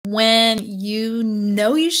when you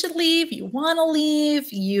know you should leave, you want to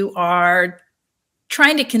leave, you are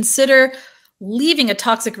trying to consider leaving a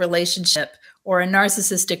toxic relationship or a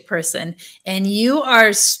narcissistic person, and you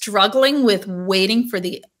are struggling with waiting for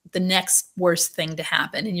the next worst thing to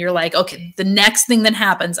happen. And you're like, okay, the next thing that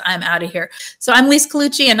happens, I'm out of here. So I'm Lise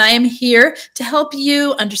Colucci, and I am here to help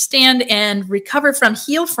you understand and recover from,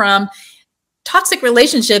 heal from toxic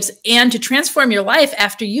relationships and to transform your life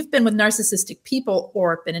after you've been with narcissistic people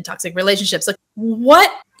or been in toxic relationships. Like,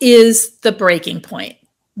 what is the breaking point?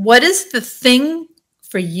 What is the thing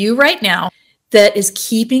for you right now that is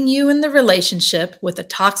keeping you in the relationship with a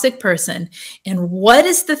toxic person? And what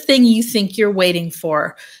is the thing you think you're waiting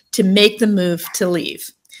for to make the move to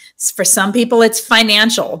leave? For some people, it's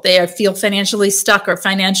financial. They feel financially stuck, or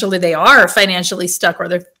they are financially stuck, or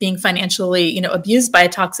they're being financially, abused by a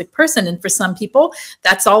toxic person. And for some people,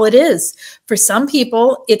 that's all it is. For some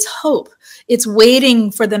people, it's hope. It's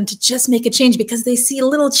waiting for them to just make a change because they see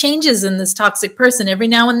little changes in this toxic person every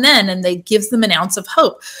now and then, and they gives them an ounce of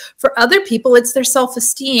hope. For other people, it's their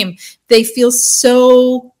self-esteem. They feel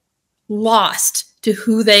so lost to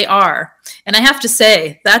who they are. And I have to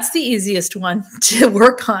say, that's the easiest one to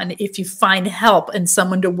work on if you find help and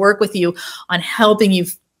someone to work with you on helping you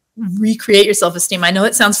recreate your self-esteem. I know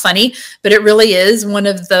it sounds funny, but it really is one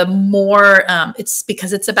of the more, it's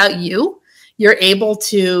because it's about you. You're able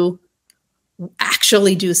to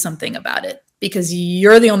actually do something about it because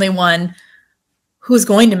you're the only one who's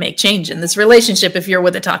going to make change in this relationship if you're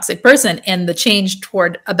with a toxic person, and the change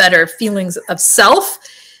toward a better feelings of self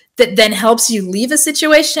that then helps you leave a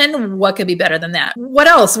situation. What could be better than that? What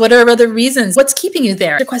else? What are other reasons? What's keeping you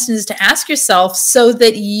there? The question is to ask yourself so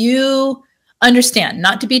that you understand,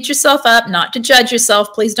 not to beat yourself up, not to judge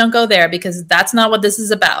yourself. Please don't go there, because that's not what this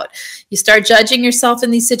is about. You start judging yourself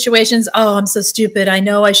in these situations. Oh, I'm so stupid. I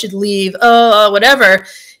know I should leave. Oh, whatever.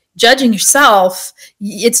 Judging yourself,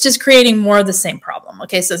 it's just creating more of the same problem.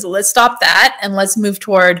 Okay, so let's stop that and let's move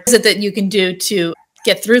toward what is it that you can do to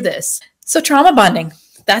get through this. So trauma bonding.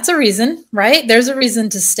 That's a reason, right? There's a reason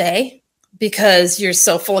to stay because you're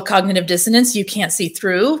so full of cognitive dissonance, you can't see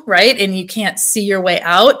through, right? And you can't see your way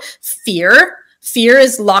out. Fear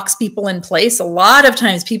locks people in place. A lot of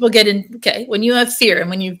times people get in, okay, when you have fear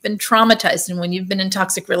and when you've been traumatized and when you've been in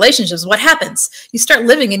toxic relationships, what happens? You start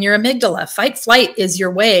living in your amygdala. Fight, flight is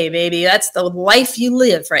your way, baby. That's the life you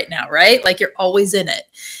live right now, right? Like you're always in it.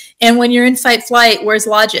 And when you're in fight, flight, where's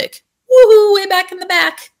logic? Woohoo, way back in the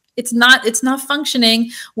back. It's not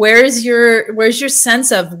functioning. Where's your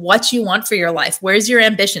sense of what you want for your life? Where's your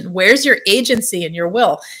ambition? Where's your agency and your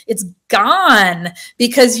will? It's gone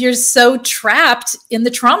because you're so trapped in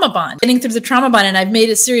the trauma bond. Getting through the trauma bond, and I've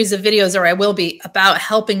made a series of videos, or I will be, about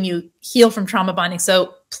helping you heal from trauma bonding.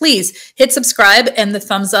 So please hit subscribe and the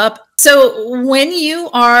thumbs up. So when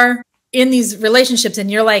you are in these relationships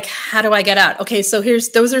and you're like, how do I get out? Okay, so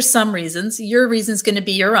those are some reasons. Your reason's going to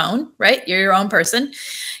be your own, right? You're your own person.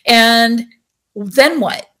 And then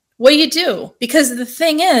what? What do you do? Because the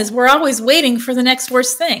thing is, we're always waiting for the next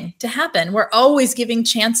worst thing to happen. We're always giving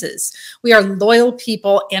chances. We are loyal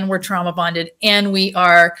people, and we're trauma bonded, and we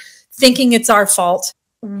are thinking it's our fault.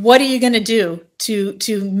 What are you going to do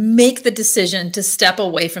to make the decision to step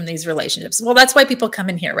away from these relationships? Well, that's why people come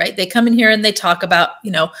in here, right? They come in here and they talk about,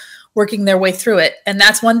 working their way through it. And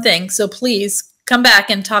that's one thing. So please come back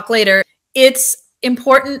and talk later. It's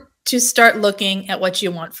important to start looking at what you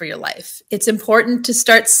want for your life. It's important to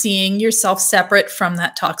start seeing yourself separate from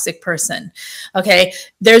that toxic person. Okay.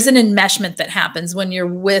 There's an enmeshment that happens when you're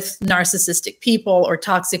with narcissistic people or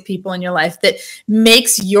toxic people in your life that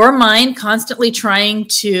makes your mind constantly trying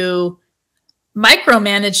to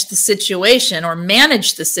micromanage the situation or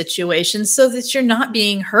manage the situation so that you're not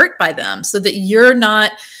being hurt by them, so that you're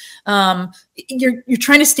not you're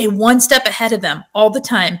trying to stay one step ahead of them all the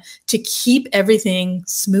time to keep everything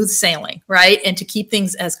smooth sailing, right? And to keep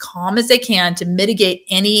things as calm as they can to mitigate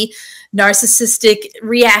any narcissistic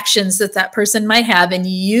reactions that person might have. And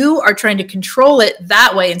you are trying to control it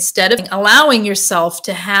that way instead of allowing yourself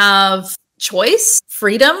to have choice,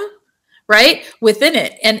 freedom, right, within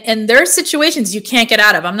it. And there are situations you can't get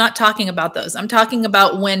out of. I'm not talking about those. I'm talking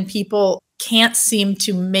about when people can't seem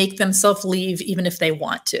to make themselves leave even if they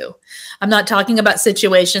want to. I'm not talking about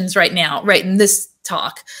situations right now, right in this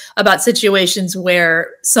talk, about situations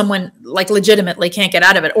where someone like legitimately can't get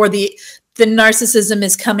out of it, or the narcissism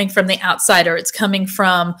is coming from the outside, or it's coming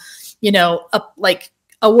from,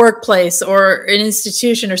 a workplace or an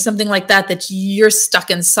institution or something like that, that you're stuck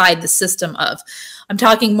inside the system of. I'm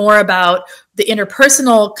talking more about the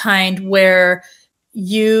interpersonal kind where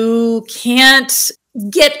you can't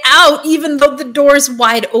get out even though the door's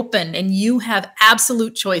wide open and you have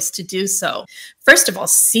absolute choice to do so. First of all,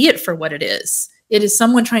 see it for what it is. It is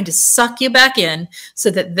someone trying to suck you back in so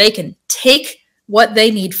that they can take what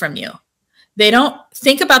they need from you. They don't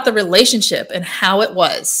think about the relationship and how it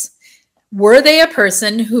was. Were they a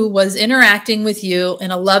person who was interacting with you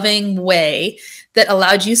in a loving way that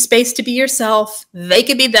allowed you space to be yourself? They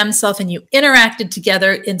could be themselves and you interacted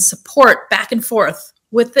together in support back and forth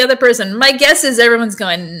with the other person. My guess is everyone's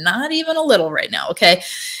going, not even a little right now, okay?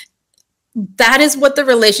 That is what the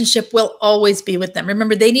relationship will always be with them.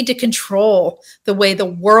 Remember, they need to control the way the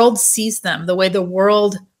world sees them, the way the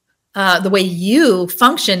world, the way you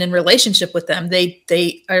function in relationship with them.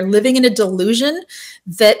 They are living in a delusion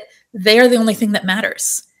that they are the only thing that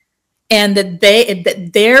matters. And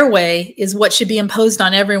that their way is what should be imposed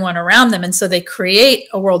on everyone around them. And so they create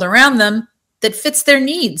a world around them that fits their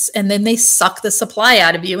needs. And then they suck the supply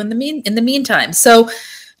out of you in the meantime. So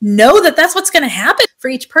know that that's what's going to happen. For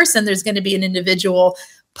each person, there's going to be an individual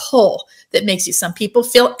pull that makes you. Some people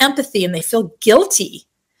feel empathy and they feel guilty.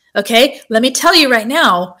 Okay, let me tell you right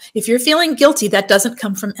now, if you're feeling guilty, that doesn't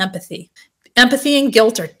come from empathy. Empathy and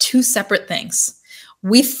guilt are two separate things.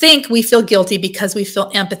 We think we feel guilty because we feel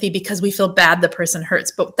empathy, because we feel bad the person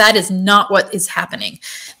hurts, but that is not what is happening.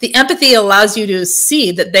 The empathy allows you to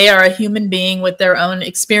see that they are a human being with their own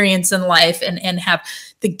experience in life and have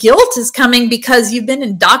the guilt is coming because you've been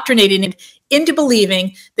indoctrinated into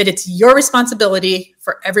believing that it's your responsibility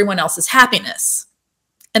for everyone else's happiness.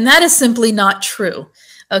 And that is simply not true.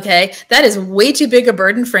 Okay, that is way too big a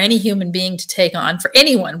burden for any human being to take on, for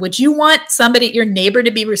anyone. Would you want somebody, your neighbor, to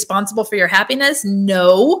be responsible for your happiness?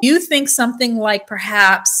 No. You think something like,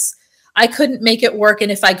 perhaps I couldn't make it work,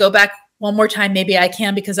 and if I go back one more time, maybe I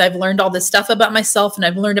can, because I've learned all this stuff about myself and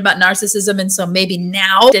I've learned about narcissism, and so maybe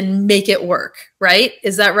now I can make it work, right?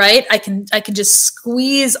 Is that right? I can just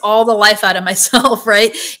squeeze all the life out of myself,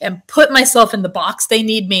 right? And put myself in the box they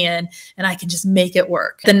need me in, and I can just make it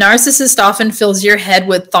work. The narcissist often fills your head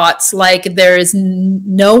with thoughts like, there is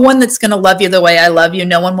no one that's going to love you the way I love you.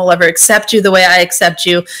 No one will ever accept you the way I accept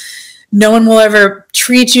you. No one will ever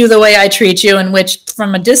treat you the way I treat you, in which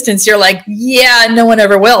from a distance, you're like, yeah, no one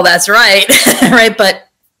ever will. That's right. Right. But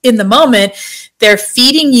in the moment, they're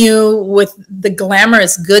feeding you with the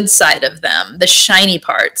glamorous good side of them, the shiny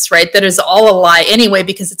parts, right? That is all a lie anyway,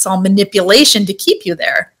 because it's all manipulation to keep you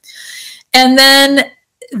there. And then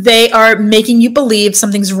they are making you believe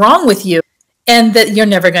something's wrong with you and that you're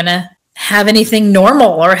never going to have anything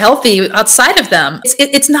normal or healthy outside of them.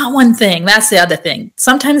 It's not one thing. That's the other thing.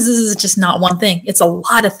 Sometimes this is just not one thing. It's a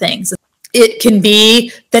lot of things. It can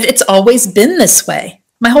be that it's always been this way.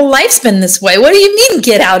 My whole life's been this way. What do you mean,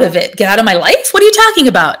 get out of it? Get out of my life? What are you talking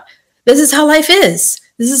about? This is how life is.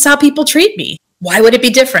 This is how people treat me. Why would it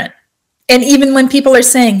be different? And even when people are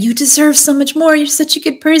saying, you deserve so much more, you're such a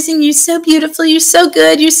good person, you're so beautiful, you're so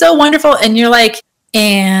good, you're so wonderful, and you're like,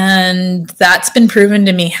 and that's been proven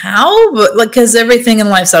to me how? Because everything in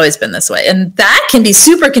life's always been this way. And that can be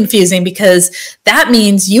super confusing, because that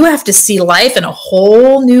means you have to see life in a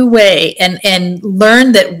whole new way and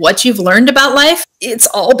learn that what you've learned about life, it's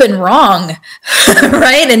all been wrong,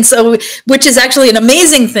 right? And so, which is actually an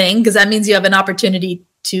amazing thing, because that means you have an opportunity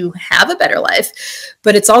to have a better life.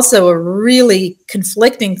 But it's also a really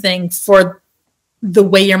conflicting thing for the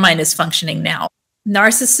way your mind is functioning now.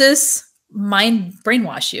 Narcissists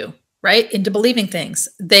brainwash you, right, into believing things.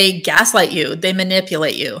 They gaslight you. They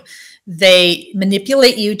manipulate you. They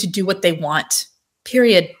manipulate you to do what they want,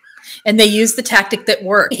 period. And they use the tactic that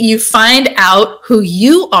works. You find out who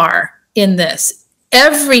you are in this.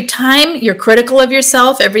 Every time you're critical of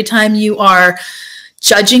yourself, every time you are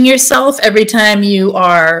judging yourself, every time you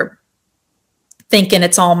are thinking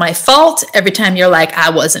it's all my fault, every time you're like, I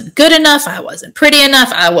wasn't good enough, I wasn't pretty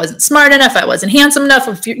enough, I wasn't smart enough, I wasn't handsome enough,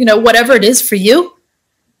 if you know, whatever it is for you,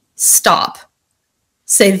 stop.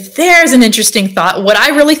 Say, there's an interesting thought. Would I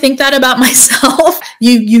really think that about myself?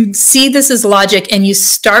 You see this as logic, and you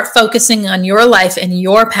start focusing on your life and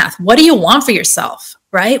your path. What do you want for yourself,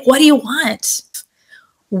 right? What do you want?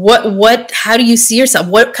 How do you see yourself?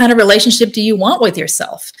 What kind of relationship do you want with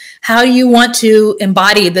yourself? How do you want to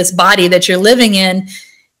embody this body that you're living in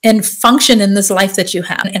and function in this life that you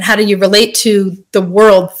have? And how do you relate to the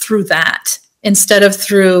world through that, instead of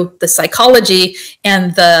through the psychology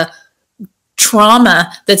and the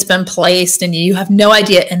trauma that's been placed in you? You have no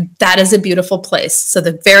idea. And that is a beautiful place. So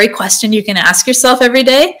the very question you can ask yourself every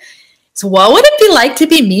day is, what would it be like to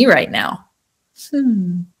be me right now?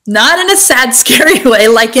 Not in a sad, scary way,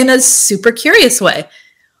 like in a super curious way.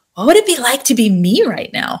 What would it be like to be me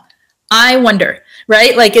right now? I wonder,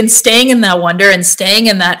 right? Like in staying in that wonder and staying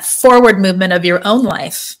in that forward movement of your own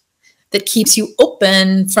life that keeps you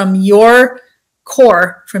open from your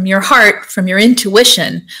core, from your heart, from your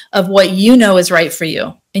intuition of what you know is right for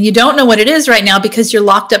you. And you don't know what it is right now because you're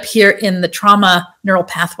locked up here in the trauma neural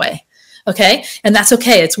pathway. Okay. And that's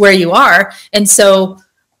okay. It's where you are. And so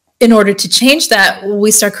in order to change that,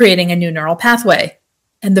 we start creating a new neural pathway.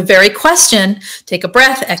 And the very question, take a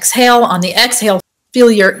breath, exhale. On the exhale, feel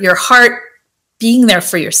your heart being there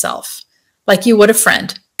for yourself, like you would a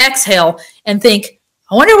friend. Exhale and think,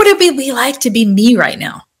 I wonder what it would be like to be me right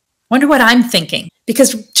now. Wonder what I'm thinking.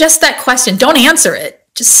 Because just that question, don't answer it.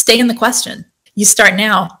 Just stay in the question. You start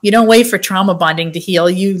now. You don't wait for trauma bonding to heal.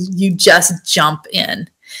 You just jump in.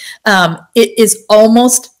 It is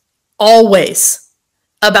almost always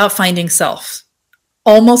about finding self.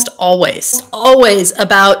 Almost always. Always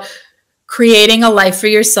about creating a life for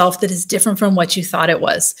yourself that is different from what you thought it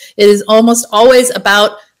was. It is almost always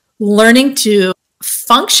about learning to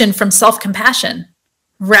function from self-compassion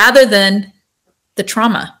rather than the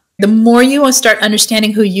trauma. The more you start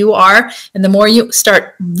understanding who you are, and the more you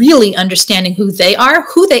start really understanding who they are,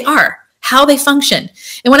 how they function.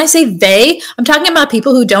 And when I say they, I'm talking about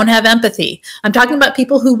people who don't have empathy. I'm talking about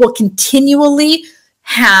people who will continually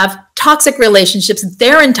have toxic relationships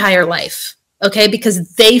their entire life, okay?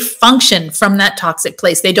 Because they function from that toxic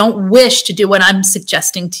place. They don't wish to do what I'm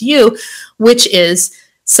suggesting to you, which is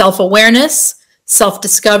self-awareness,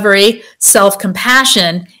 self-discovery,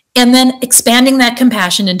 self-compassion, and then expanding that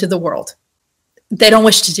compassion into the world. They don't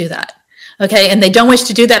wish to do that, okay? And they don't wish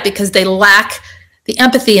to do that because they lack the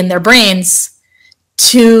empathy in their brains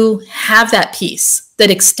to have that peace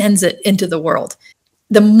that extends it into the world.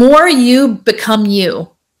 The more you become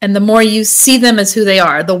you and the more you see them as who they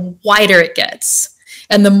are, the wider it gets.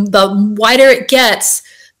 And the wider it gets,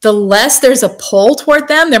 the less there's a pull toward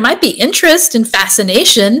them. There might be interest and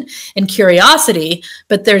fascination and curiosity,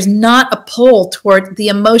 but there's not a pull toward the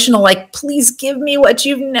emotional, like, please give me what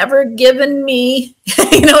you've never given me.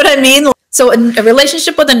 You know what I mean? So a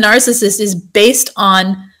relationship with a narcissist is based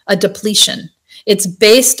on a depletion. It's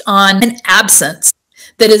based on an absence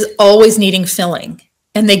that is always needing filling.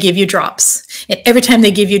 And they give you drops. And every time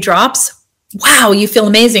they give you drops, wow, you feel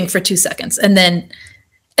amazing for 2 seconds. And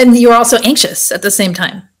you're also anxious at the same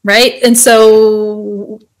time, right? And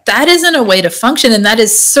so that isn't a way to function. And that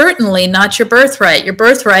is certainly not your birthright. Your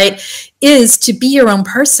birthright is to be your own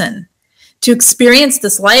person, to experience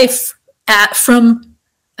this life from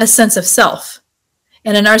a sense of self.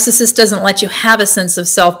 And a narcissist doesn't let you have a sense of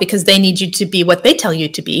self because they need you to be what they tell you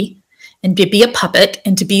to be, and to be a puppet,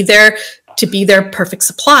 and to be their perfect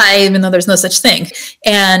supply, even though there's no such thing.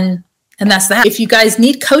 And that's that. If you guys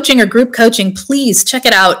need coaching or group coaching, please check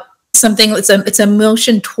it out. It's a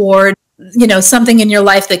motion toward, something in your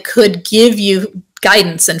life that could give you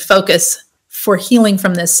guidance and focus for healing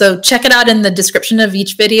from this. So check it out in the description of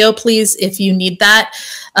each video, please, if you need that.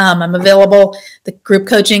 I'm available. The group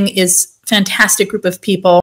coaching is a fantastic group of people.